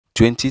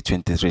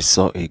2023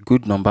 saw a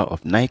good number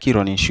of Nike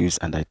running shoes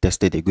and I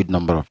tested a good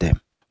number of them.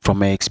 From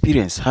my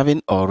experience,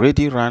 having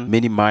already run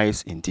many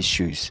miles in these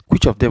shoes,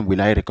 which of them will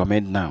I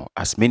recommend now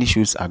as many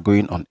shoes are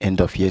going on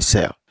end of year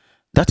sale?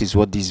 That is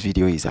what this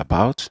video is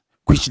about.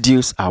 Which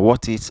deals are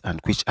worth it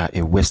and which are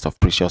a waste of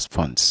precious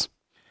funds.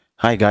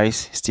 Hi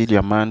guys, still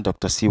your man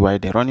Dr. CY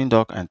the Running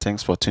Dog, and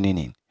thanks for tuning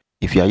in.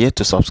 If you are yet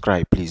to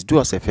subscribe, please do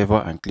us a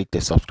favor and click the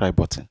subscribe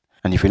button.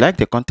 And if you like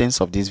the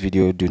contents of this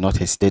video, do not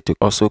hesitate to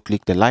also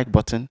click the like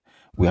button.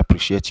 We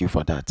appreciate you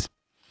for that.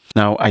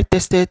 Now, I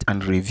tested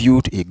and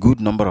reviewed a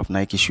good number of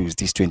Nike shoes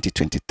this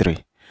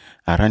 2023.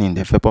 I ran in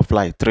the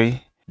Vaporfly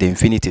 3, the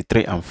Infinity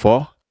 3 and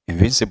 4,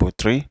 Invincible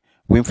 3,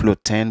 Wingflow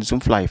 10,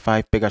 Zoomfly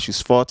 5,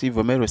 Pegasus 40,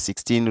 Vomero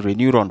 16,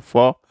 Renew Run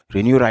 4,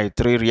 Renew Ride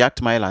 3,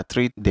 React Miler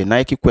 3, the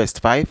Nike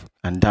Quest 5,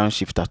 and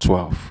Downshifter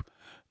 12.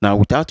 Now,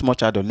 without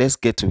much ado, let's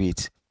get to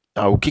it.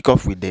 I will kick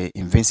off with the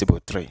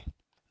Invincible 3.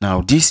 Now,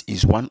 this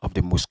is one of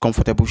the most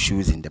comfortable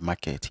shoes in the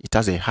market. It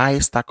has a high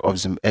stack of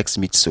Zoom X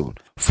midsole,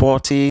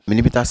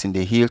 40mm in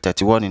the heel,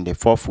 31 in the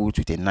forefoot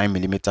with a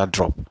 9mm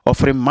drop,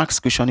 offering max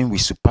cushioning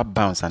with superb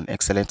bounce and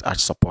excellent arch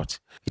support.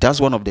 It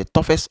has one of the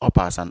toughest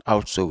uppers and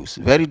outsoles,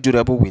 very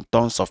durable with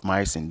tons of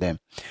miles in them.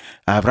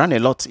 I have run a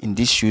lot in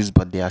these shoes,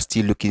 but they are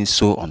still looking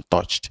so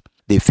untouched.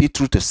 They fit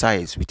true to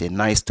size with a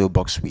nice toe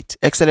box width,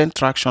 excellent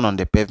traction on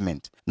the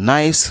pavement,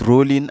 nice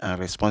rolling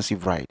and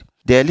responsive ride.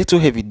 They are a little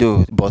heavy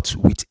though, but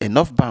with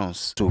enough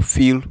bounce to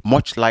feel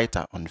much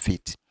lighter on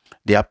feet.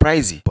 They are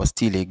pricey, but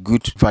still a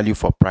good value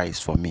for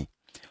price for me.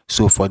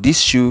 So for this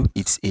shoe,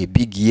 it's a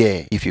big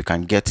yeah if you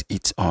can get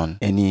it on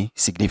any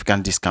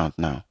significant discount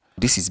now.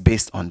 This is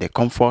based on the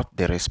comfort,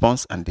 the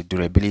response, and the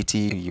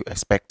durability you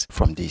expect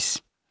from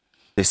this.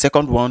 The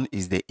second one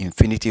is the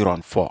Infinity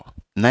Run 4.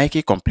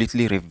 Nike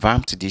completely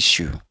revamped this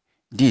shoe.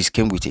 This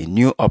came with a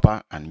new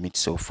upper and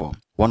midsole foam,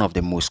 one of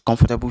the most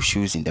comfortable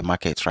shoes in the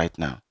market right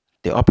now.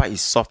 The upper is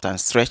soft and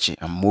stretchy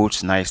and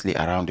molds nicely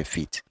around the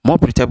feet, more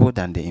breathable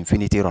than the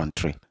Infinity Run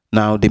 3.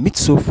 Now, the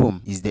midsole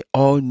foam is the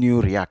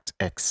all-new React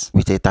X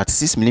with a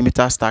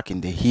 36mm stack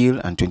in the heel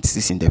and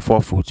 26 in the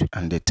forefoot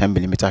and the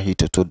 10mm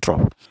heel-to-toe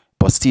drop.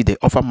 But still, they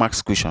offer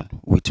max cushion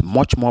with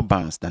much more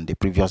bounce than the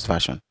previous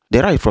version.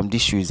 The ride from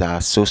these shoes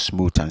are so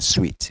smooth and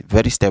sweet,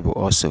 very stable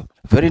also.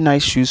 Very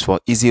nice shoes for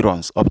easy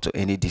runs up to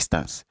any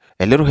distance.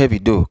 A little heavy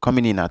though,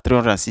 coming in at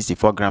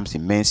 364 grams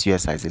in men's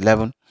US size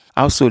 11.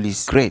 Outsole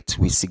is great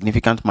with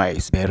significant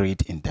miles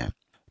buried in them.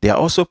 They are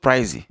also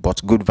pricey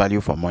but good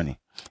value for money.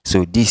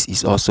 So this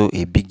is also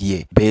a big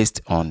yeah based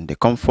on the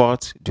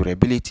comfort,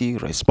 durability,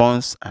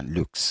 response, and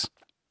looks.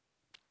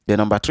 The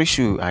number 3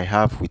 shoe I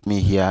have with me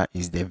here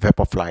is the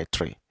Vaporfly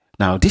 3.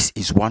 Now, this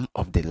is one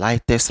of the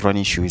lightest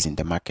running shoes in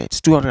the market.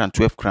 It's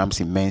 212 grams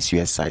in men's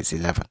US size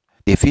 11.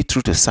 They fit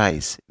true to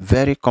size,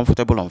 very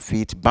comfortable on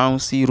feet,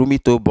 bouncy, roomy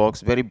toe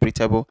box, very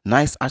breathable,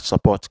 nice arch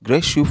support,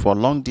 great shoe for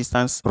long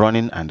distance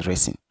running and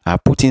racing. I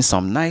have put in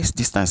some nice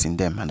distance in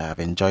them and I have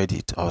enjoyed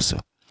it also.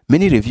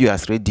 Many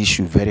reviewers rate this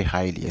shoe very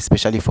highly,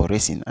 especially for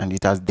racing, and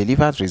it has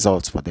delivered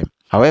results for them.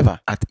 However,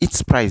 at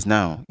its price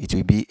now, it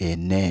will be a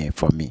nay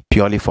for me,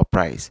 purely for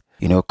price.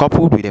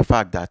 Coupled with the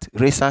fact that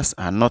racers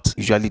are not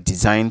usually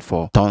designed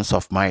for tons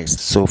of miles.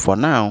 So for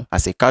now,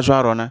 as a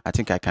casual runner, I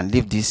think I can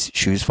leave these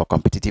shoes for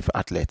competitive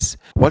athletes.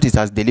 What it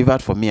has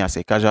delivered for me as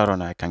a casual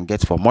runner, I can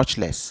get for much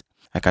less.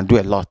 I can do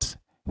a lot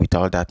with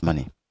all that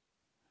money.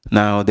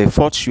 Now, the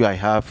fourth shoe I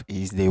have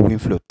is the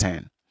Wingflow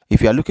 10.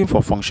 If you are looking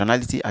for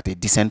functionality at a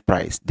decent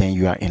price, then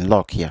you are in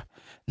luck here.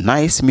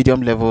 Nice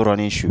medium level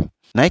running shoe.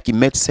 Nike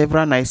made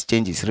several nice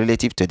changes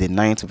relative to the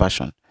 9th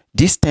version.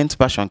 This 10th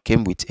version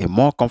came with a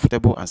more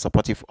comfortable and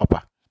supportive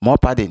upper, more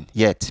padding,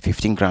 yet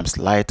 15 grams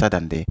lighter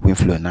than the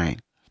Wingflow 9.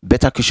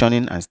 Better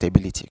cushioning and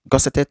stability,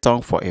 gusseted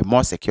tongue for a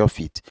more secure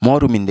fit, more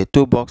room in the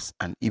toe box,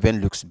 and even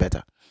looks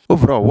better.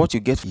 Overall, what you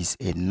get is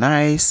a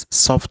nice,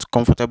 soft,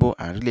 comfortable,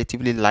 and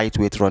relatively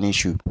lightweight running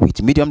shoe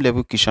with medium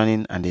level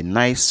cushioning and a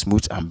nice,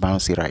 smooth and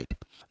bouncy ride.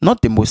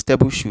 Not the most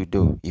stable shoe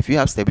though. If you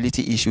have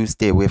stability issues,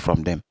 stay away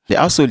from them. The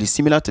outsole is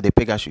similar to the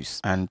Pegasus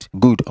and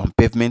good on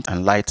pavement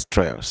and light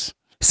trails.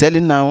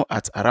 Selling now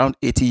at around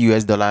 $80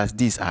 US,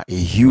 these are a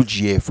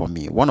huge year for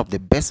me. One of the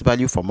best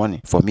value for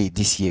money for me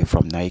this year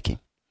from Nike.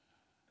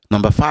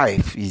 Number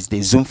 5 is the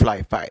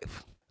Zoomfly 5.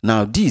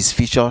 Now these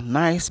feature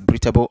nice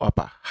breathable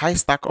upper, high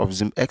stack of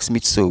Zoom X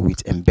midsole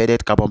with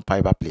embedded carbon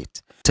fiber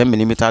plate,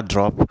 10mm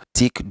drop,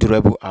 thick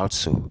durable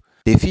outsole.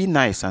 They feel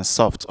nice and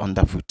soft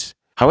underfoot.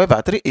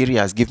 However, 3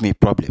 areas give me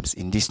problems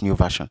in this new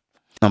version.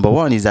 Number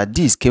 1 is that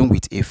these came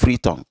with a free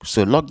tongue,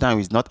 so lockdown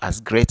is not as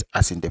great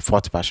as in the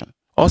 4th version.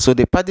 Also,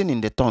 the padding in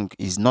the tongue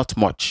is not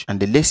much and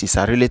the laces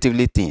are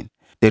relatively thin.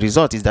 The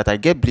result is that I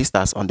get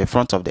blisters on the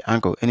front of the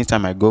ankle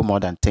anytime I go more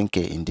than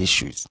 10k in these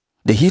shoes.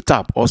 The heel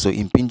tab also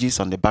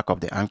impinges on the back of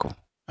the ankle,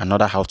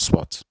 another hot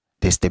spot.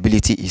 The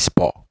stability is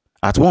poor.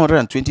 At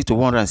 $120 to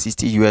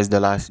 $160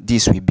 US,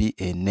 this will be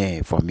a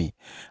nay for me.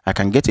 I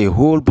can get a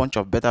whole bunch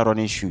of better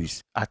running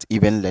shoes at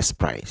even less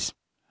price.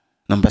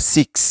 Number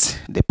 6,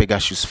 the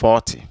Pegasus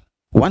 40.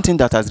 One thing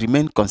that has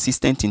remained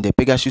consistent in the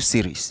Pegasus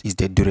series is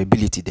the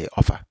durability they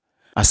offer.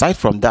 Aside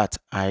from that,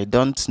 I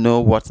don't know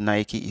what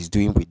Nike is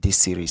doing with this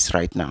series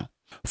right now.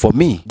 For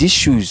me, these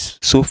shoes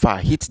so far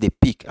hit the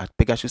peak at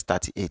Pegasus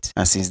 38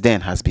 and since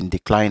then has been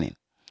declining.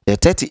 The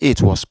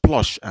 38 was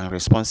plush and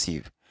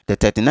responsive. The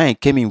 39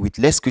 came in with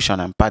less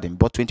cushion and padding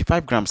but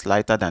 25 grams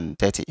lighter than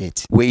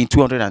 38, weighing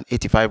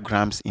 285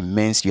 grams in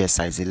men's US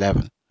size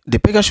 11. The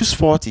Pegasus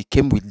 40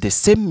 came with the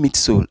same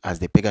midsole as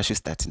the Pegasus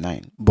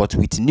 39 but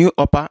with new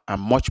upper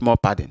and much more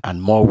padding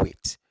and more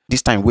weight.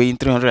 This time weighing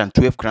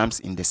 312 grams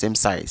in the same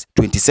size,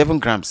 27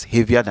 grams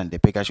heavier than the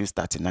Pegasus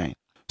 39.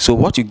 So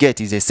what you get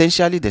is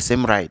essentially the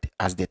same ride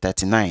as the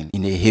 39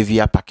 in a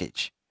heavier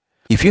package.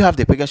 If you have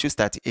the Pegasus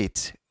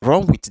 38,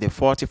 run with the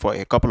 40 for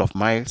a couple of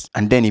miles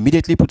and then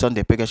immediately put on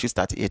the Pegasus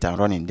 38 and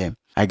run in them.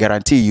 I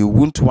guarantee you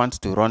won't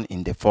want to run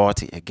in the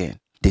 40 again.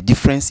 The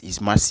difference is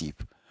massive.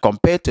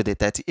 Compared to the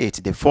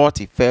 38, the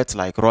 40 felt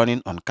like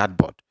running on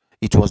cardboard.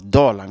 It was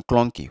dull and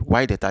clunky,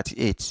 while the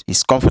 38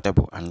 is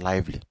comfortable and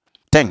lively.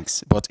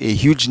 Thanks, but a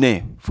huge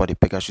nay for the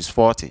Pegasus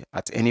 40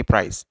 at any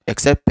price,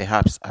 except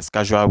perhaps as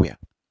casual wear.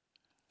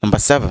 Number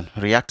 7.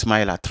 React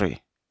Miler 3.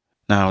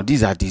 Now,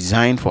 these are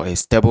designed for a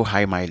stable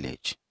high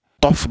mileage.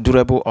 Tough,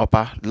 durable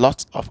upper,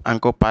 lots of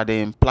ankle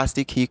padding,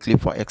 plastic heel clip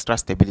for extra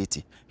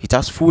stability. It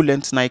has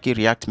full-length Nike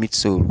React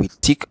midsole with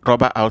thick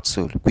rubber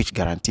outsole, which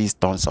guarantees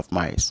tons of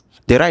miles.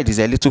 The ride is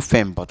a little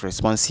firm but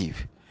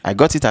responsive. I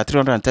got it at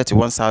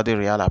 331 Saudi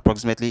Riyal,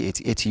 approximately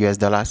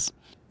 $88 US.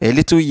 A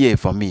little yay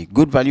for me.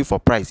 Good value for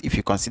price if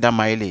you consider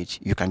mileage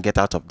you can get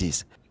out of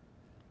this.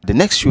 The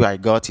next shoe I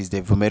got is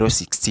the Vomero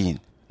 16.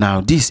 Now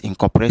this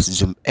incorporates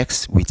Zoom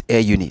X with air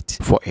unit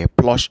for a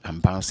plush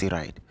and bouncy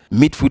ride.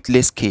 Midfoot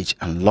lace cage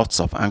and lots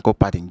of ankle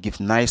padding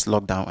give nice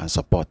lockdown and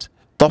support.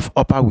 Tough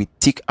upper with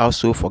thick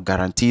outsole for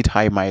guaranteed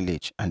high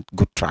mileage and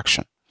good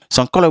traction.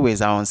 Some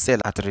colorways are on sale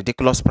at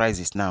ridiculous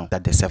prices now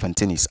that the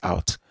 17 is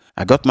out.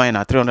 I got mine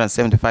at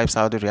 375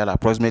 Saudi Riyal,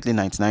 approximately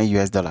 $99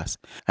 US.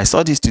 I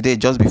saw this today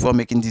just before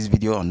making this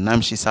video on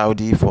Namshi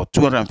Saudi for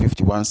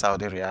 251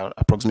 Saudi Riyal,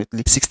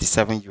 approximately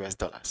 $67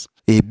 US.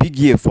 A big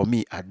year for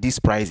me at these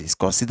prices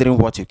considering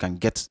what you can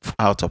get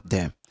out of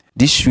them.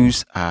 These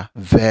shoes are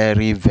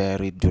very,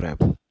 very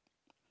durable.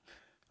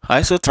 I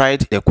also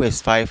tried the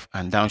Quest 5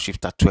 and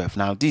Downshifter 12.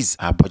 Now these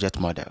are budget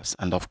models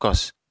and of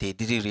course they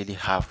didn't really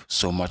have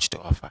so much to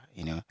offer,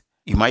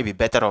 You might be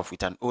better off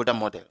with an older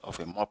model of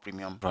a more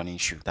premium running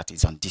shoe that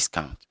is on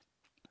discount.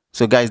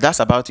 So guys, that's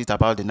about it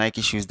about the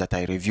Nike shoes that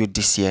I reviewed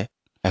this year.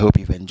 I hope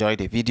you've enjoyed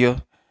the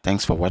video.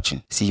 Thanks for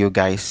watching. See you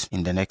guys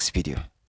in the next video.